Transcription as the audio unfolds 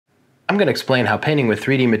I'm going to explain how painting with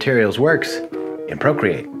 3D materials works in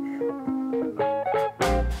Procreate.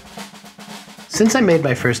 Since I made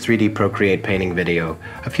my first 3D Procreate painting video,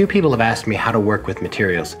 a few people have asked me how to work with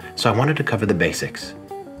materials, so I wanted to cover the basics.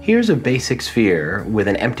 Here's a basic sphere with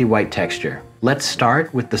an empty white texture. Let's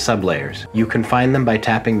start with the sublayers. You can find them by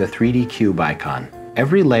tapping the 3D cube icon.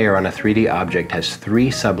 Every layer on a 3D object has 3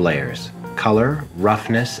 sublayers: color,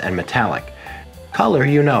 roughness, and metallic. Color,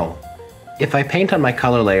 you know. If I paint on my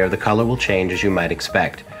color layer, the color will change as you might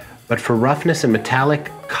expect. But for roughness and metallic,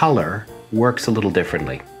 color works a little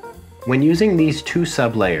differently. When using these 2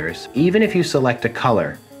 sublayers, even if you select a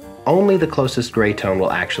color, only the closest gray tone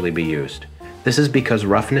will actually be used. This is because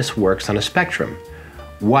roughness works on a spectrum.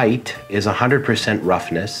 White is 100%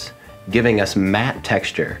 roughness, giving us matte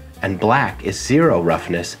texture, and black is 0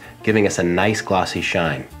 roughness, giving us a nice glossy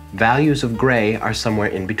shine. Values of gray are somewhere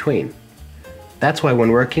in between. That's why when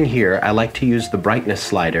working here, I like to use the brightness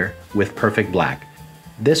slider with perfect black.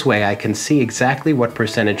 This way I can see exactly what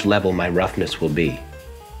percentage level my roughness will be.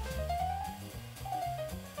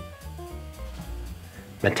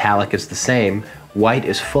 Metallic is the same, white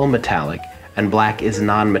is full metallic, and black is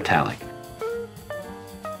non-metallic.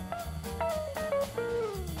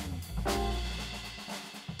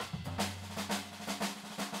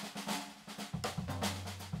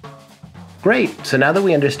 Great! So now that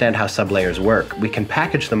we understand how sublayers work, we can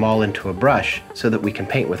package them all into a brush so that we can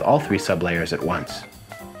paint with all 3 sublayers at once.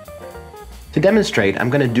 To demonstrate, I'm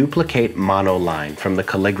going to duplicate monoline from the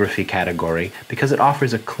calligraphy category because it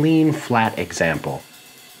offers a clean, flat example.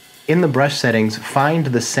 In the brush settings, find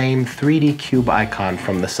the same 3D cube icon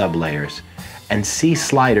from the sublayers and see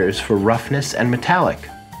sliders for roughness and metallic.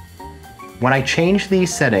 When I change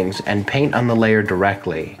these settings and paint on the layer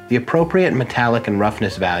directly, the appropriate metallic and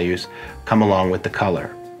roughness values come along with the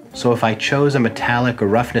color. So if I chose a metallic or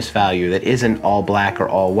roughness value that isn't all black or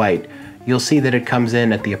all white, you'll see that it comes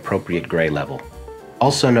in at the appropriate gray level.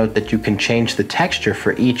 Also note that you can change the texture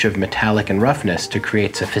for each of metallic and roughness to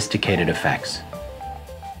create sophisticated effects.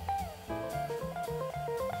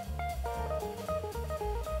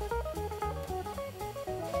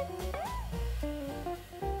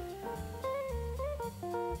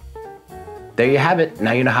 There you have it.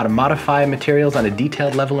 Now you know how to modify materials on a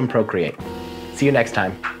detailed level in Procreate. See you next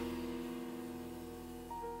time.